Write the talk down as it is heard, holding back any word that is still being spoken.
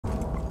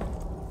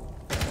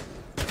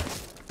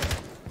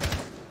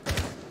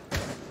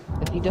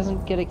he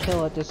doesn't get a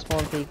kill at this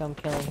spawn peak, I'm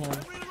killing him.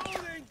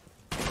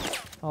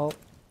 Oh,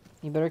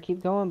 you better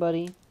keep going,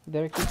 buddy. You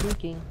better keep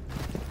peeking.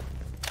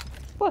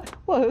 What?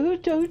 What? Who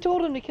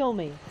told him to kill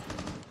me?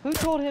 Who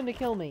told him to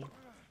kill me?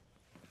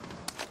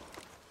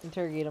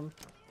 Interrogate him.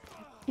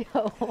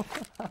 Yo.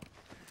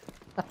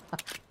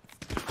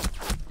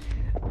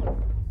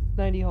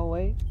 90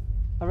 hallway.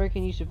 I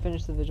reckon you should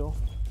finish the vigil.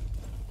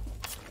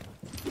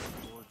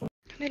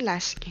 Niin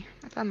läski.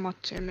 Otan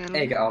motsia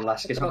mieluummin. Eikä oo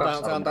läski, se on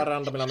 2 Se antaa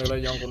randomilla niille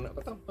jonkun...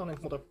 No niin,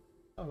 mutta...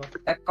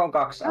 Ekka on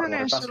 2 No niin,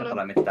 arvoa, taas sulla- ei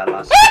ole mitään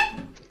läskiä.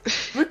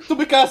 Vittu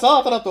mikä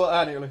saatana tuo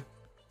ääni oli!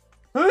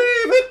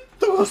 Hei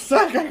vittu kun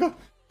säkä!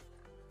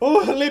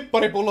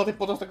 Lipparipulla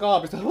tippu tosta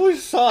kaapista. Hui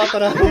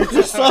saatana,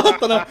 hui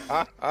saatana!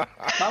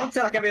 Mut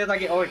siellä kävi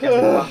jotakin oikeasti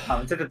pahaa,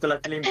 mut sitten tulee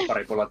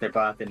limpparipulla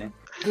tipääti, niin...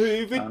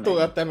 Hyi vittu,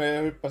 että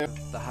me hyppäsi.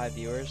 The high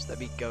viewers, that'd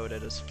be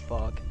goated as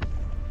fuck.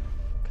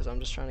 Cause I'm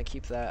just trying to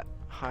keep that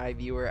high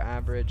viewer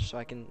average so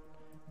I can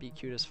be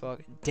cute as fuck.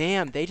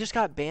 Damn, they just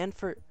got banned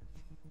for...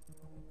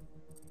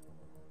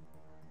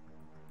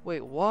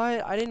 Wait,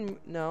 what? I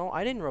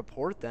didn't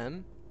report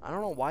them. I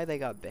don't know why they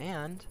got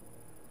banned.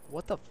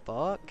 What the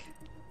fuck?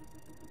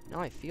 Now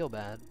I feel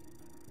bad.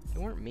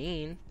 They weren't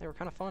mean, they were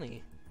kind of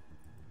funny.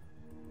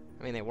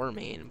 I mean, they were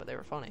mean, but they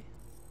were funny.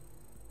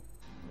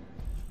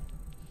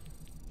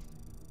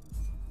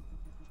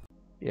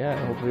 Yeah,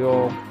 I hope we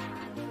all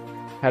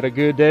had a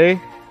good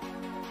day.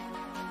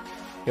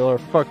 Y'all are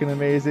fucking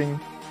amazing.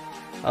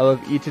 I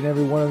love each and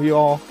every one of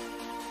y'all.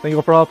 Thank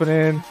you for hopping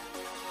in.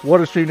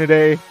 What a stream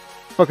today.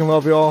 Fucking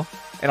love y'all.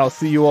 And I'll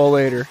see you all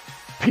later.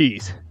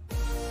 Peace.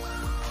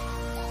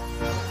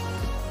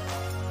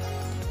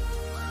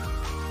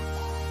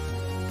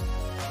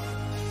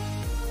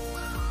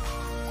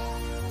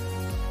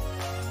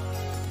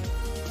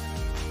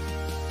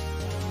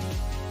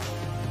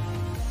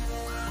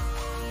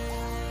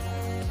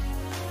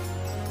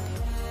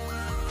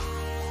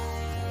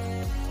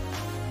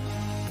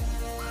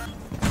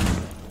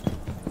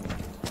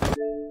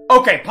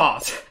 Okay,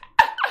 pause.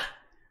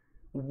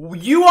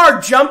 You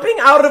are jumping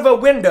out of a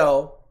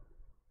window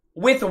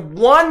with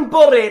 1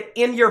 bullet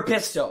in your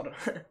pistol.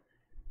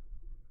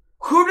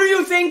 Who do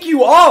you think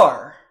you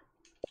are?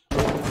 You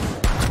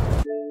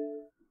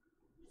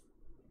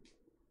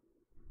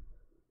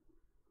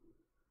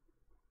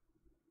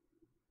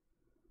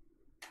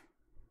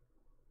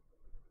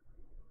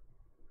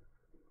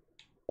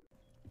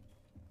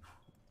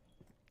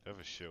have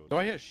a shield. Do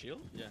I hear a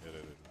shield? Yeah.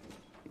 Yeah.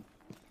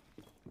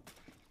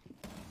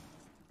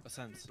 A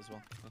sense as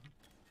well.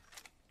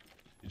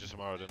 You just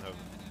tomorrow didn't have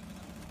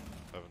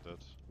dead.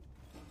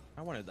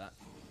 I wanted that.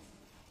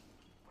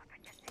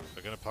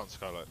 They're gonna plant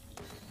Skylight.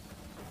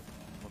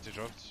 Once he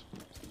dropped.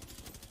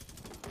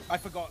 I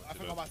forgot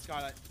about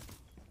Skylight.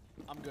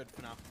 I'm good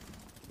for now.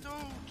 No,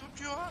 don't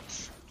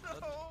judge. No.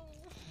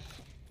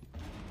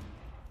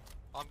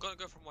 I'm gonna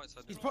go from white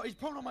side. He's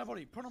prone on my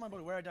body. Prone on my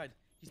body where I died.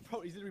 He's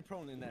literally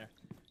prone in there.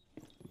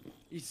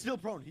 He's still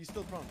prone.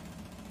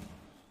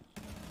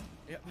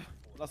 Yeah,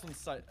 last one's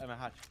side. A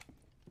hatch.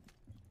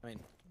 I mean,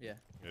 yeah.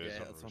 Yeah,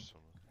 that's one.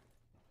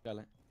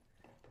 Skylight.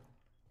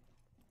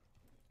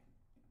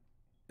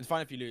 It's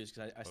fine if you lose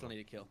because I still need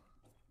a kill.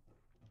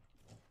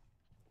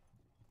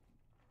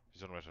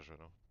 He's on right side right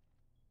now.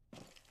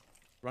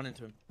 Run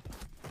into him.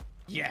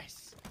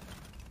 Yes.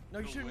 No,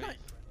 you shouldn't. No,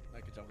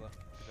 good job, there.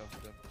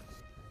 Good job.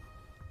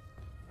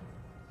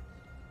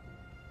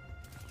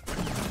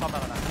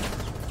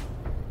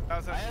 I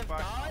have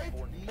died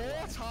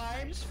more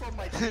times from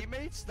my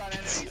teammates than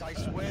enemies, I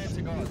swear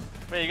to God.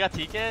 Wait, you got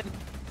TK'd?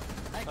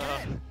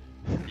 Again!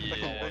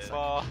 Yeah.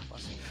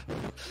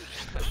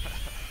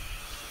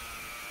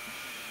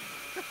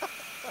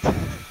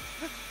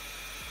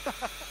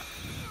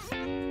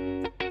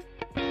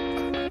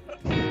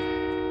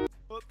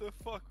 What the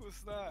fuck was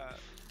that?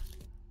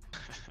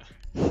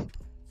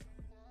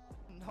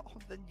 No,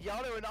 then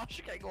Yano and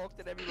Asha getting walked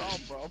in every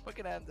round, bro. I'm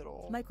fucking end it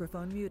all.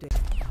 Microphone muted.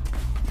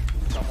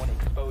 Someone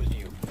exposed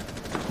you.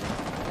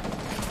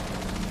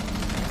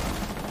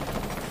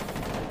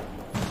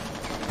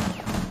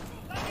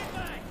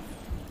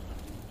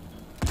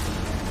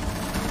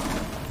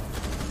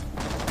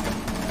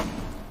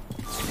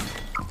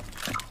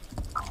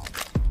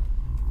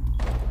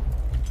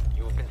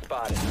 You have been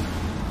spotted.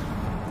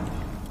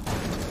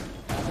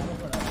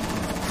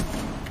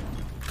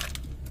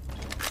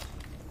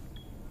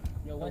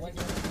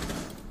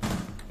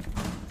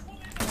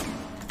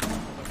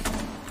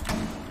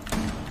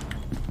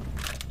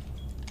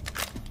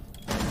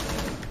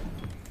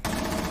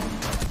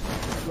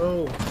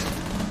 Bro.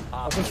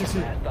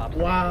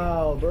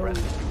 Wow, bro.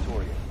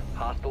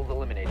 Hostiles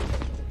eliminated.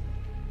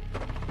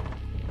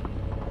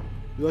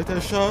 You like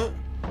that shot?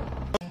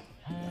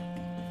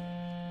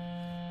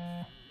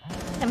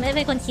 แต่ไม่ได้เ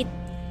ป็นคน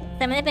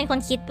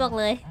คิดบอก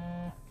เลย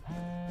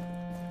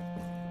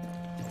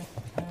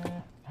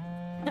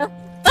Op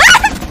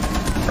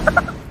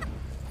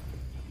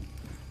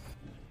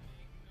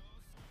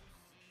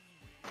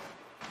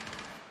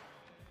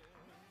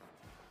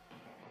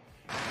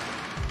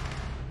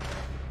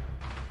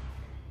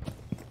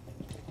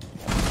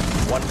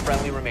One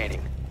friendly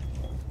remaining.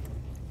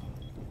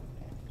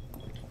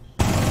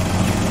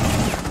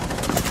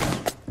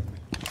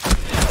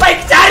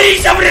 Like daddy,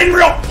 someone in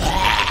real.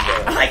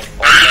 Like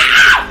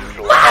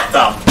what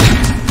the?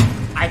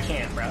 I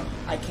can't, bro.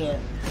 I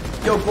can't.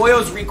 Yo,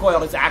 Goyo's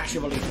recoil is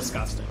actually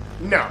disgusting.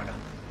 No.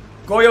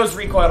 Goyo's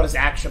recoil is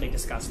actually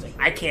disgusting.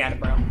 I can't,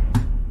 bro.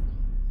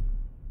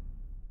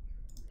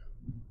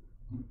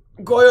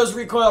 Goyo's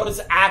recoil is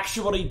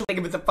actually. Think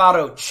of it, the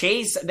photo.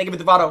 Chase. Think of it,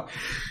 the photo.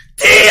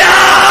 Dio!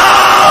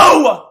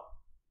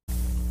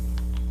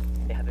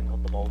 They haven't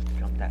got the balls to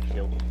jump that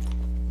shield.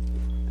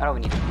 I don't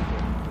need to.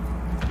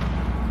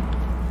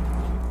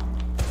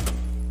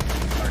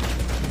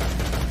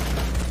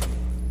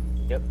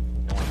 Yep.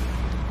 No one.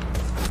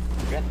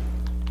 Good.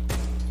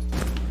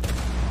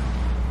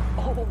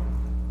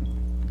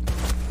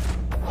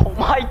 Oh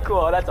my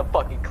god, that's a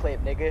fucking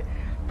clip, nigga.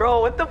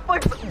 Bro, what the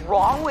fuck's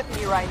wrong with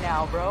me right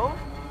now, bro?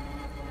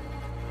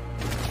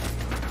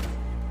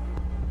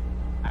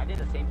 I did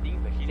the same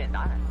thing, but she didn't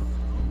die.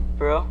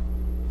 Bro?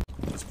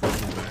 Let's push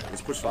him back.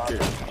 Let's push him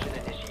kitchen.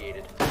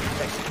 Initiated.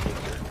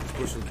 Let's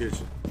push him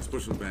kitchen. Let's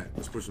push him back.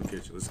 Let's push him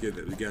kitchen. Let's get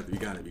that. We got it. We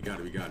got it. We got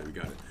it. We got it. We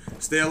got it.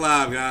 Stay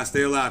alive, guys.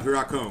 Stay alive. Here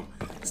I come.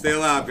 Stay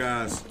alive,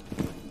 guys.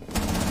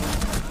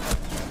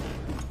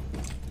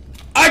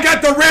 I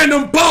got the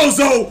random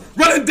bozo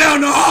running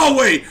down the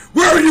hallway.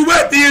 Where were you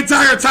at the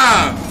entire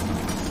time?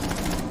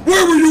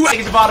 Where were you at?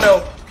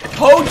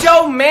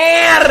 Pojo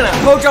Man!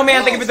 Pojo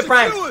Man, thank you for the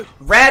prime.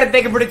 Rad,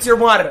 thank you for the tier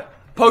 1.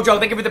 Pojo,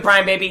 thank you for the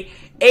prime, baby.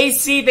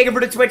 AC, thank you for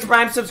the Twitch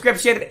Prime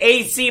subscription.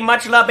 AC,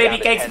 much love, baby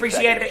cakes,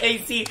 appreciate it.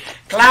 AC,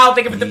 Cloud,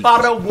 thank you for the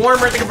follow.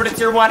 Warmer, thank you for the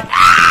tier 1.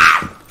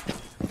 Ah!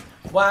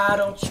 Why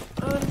don't you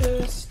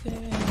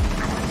understand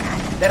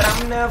that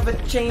I'm never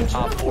changing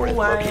who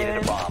I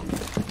am?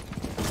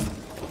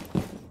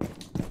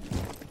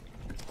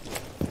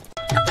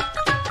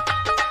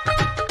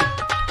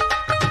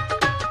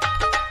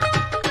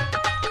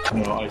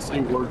 No, I say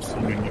words to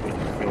you and you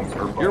feel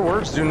hurt. Your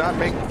words do not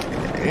make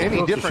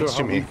any difference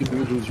to me.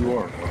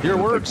 Your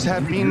words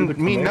have mean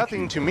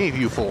nothing to me,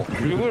 you fool.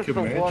 You're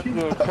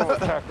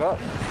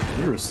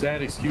a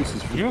sad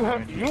excuses for you're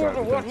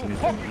the one who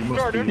fucking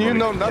started. You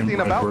know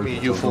nothing about me,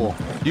 you fool.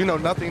 You know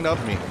nothing of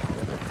me.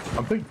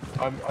 You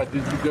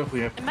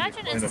definitely have to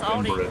Imagine line up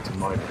insulting. Ember in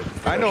my opinion.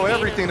 I know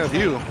everything of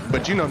you,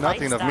 but you know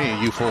nothing of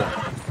me, you fool.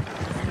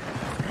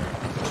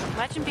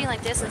 Imagine being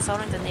like this and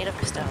insulting the native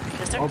stuff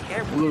because they're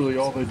terrible. Literally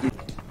all they do.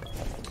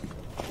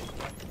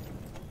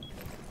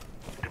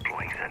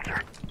 Deploying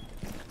sensor.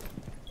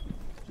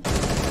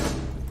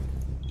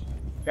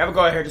 You have a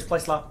go here, just play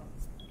slow.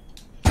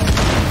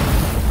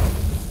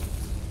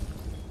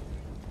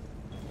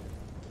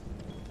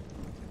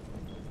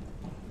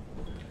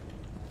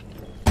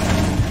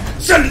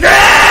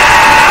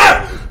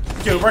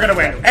 Dude, we're gonna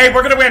win. Hey,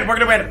 we're gonna win. We're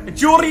gonna win.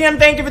 Julian,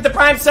 thank you for the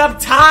prime sub.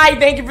 Ty,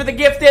 thank you for the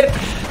gifted.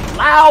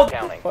 Loud.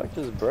 What the fuck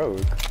just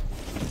broke?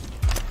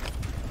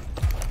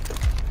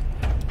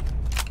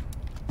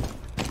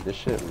 This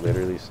shit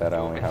literally said I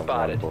only have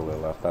one bullet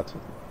left.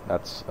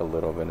 That's a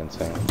little bit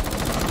insane.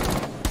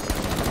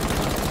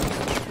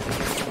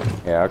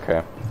 Yeah,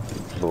 okay.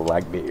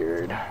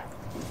 Blackbeard.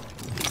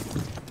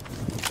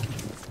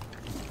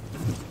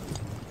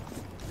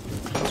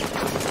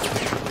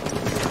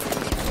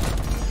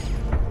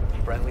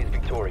 Friendly's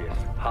victorious.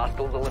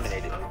 Hostiles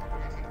eliminated.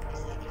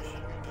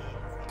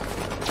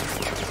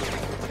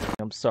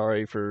 I'm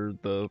sorry for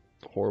the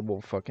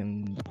horrible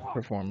fucking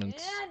performance.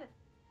 Man,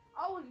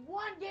 I was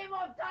one game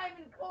off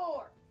Diamond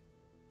Core.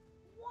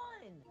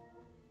 One.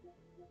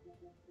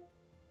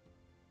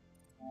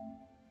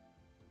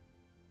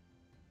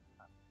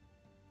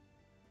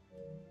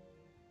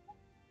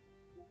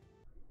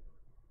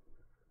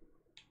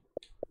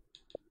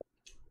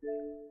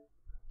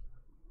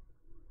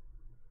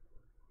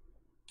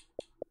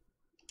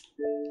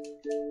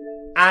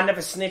 I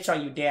never snitch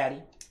on you,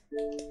 daddy.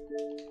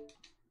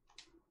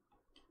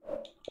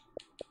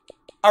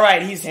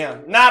 Alright, he's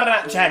him.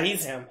 Nah, Chad,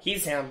 he's him.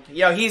 He's him.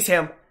 Yo, he's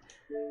him.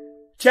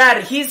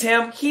 Chad, he's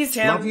him. He's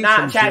him.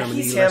 Nah, Chad,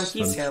 he's him.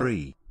 He's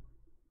him.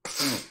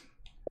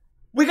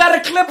 We got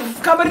a clip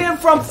coming in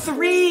from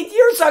 3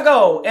 years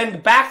ago.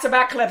 And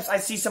back-to-back clips, I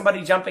see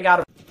somebody jumping out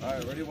of...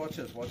 Alright, ready? Watch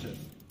this. Watch this.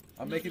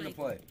 I'm making the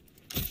play.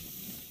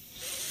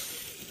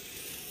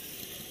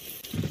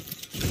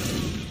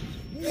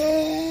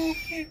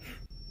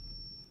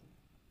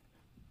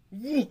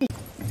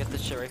 Get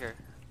this shit right here.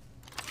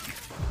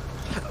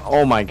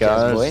 Oh my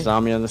god, boy.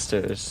 zombie on the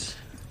stairs.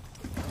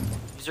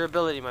 Use your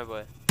ability, my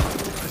boy.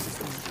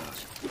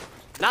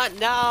 Not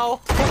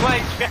now! Oh my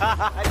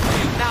god!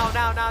 Now,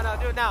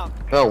 do it now!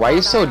 Bro, why are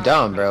you so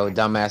dumb, bro?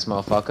 Dumbass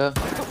motherfucker.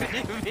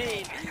 What do you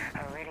mean?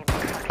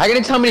 How can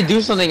you tell me to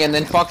do something and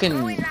then fucking...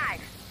 Do it. Nice.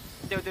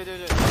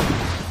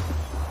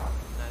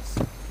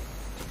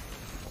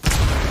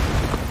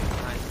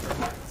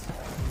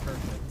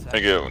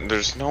 Nigga,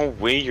 there's no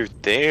way you're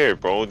there,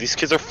 bro. These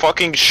kids are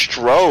fucking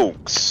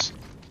strokes.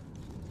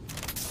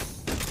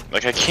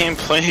 Like, I can't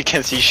play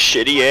against these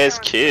shitty ass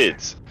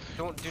kids.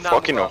 Do not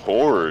Fucking move up.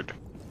 horde.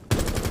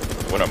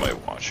 What am I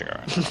watching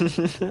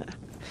right now?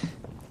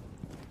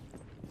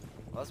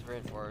 Let's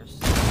reinforce.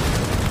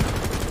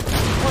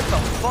 What the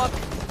fuck?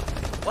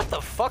 What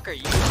the fuck are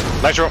you?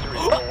 Nitro.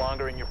 No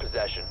longer in your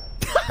possession.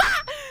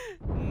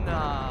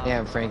 Nah.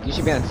 Damn, Frank, you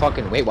should be on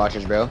fucking Weight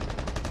Watchers, bro.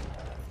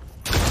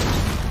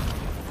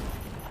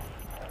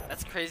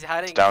 That's crazy. How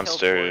did he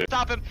Downstairs.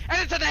 Stop him.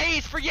 And it's an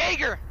ace for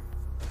Jaeger.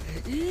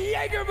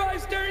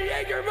 Jägermeister,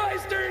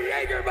 Jägermeister,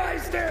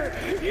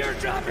 Jägermeister! You're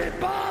dropping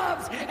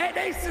bombs, and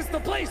Ace is the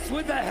place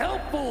with the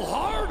helpful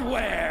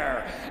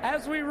hardware.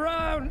 As we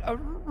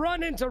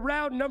run into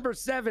round number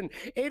 7,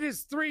 it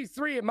is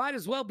 3-3. It might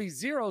as well be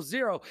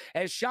 0-0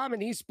 as Shaman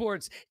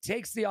Esports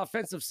takes the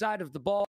offensive side of the ball.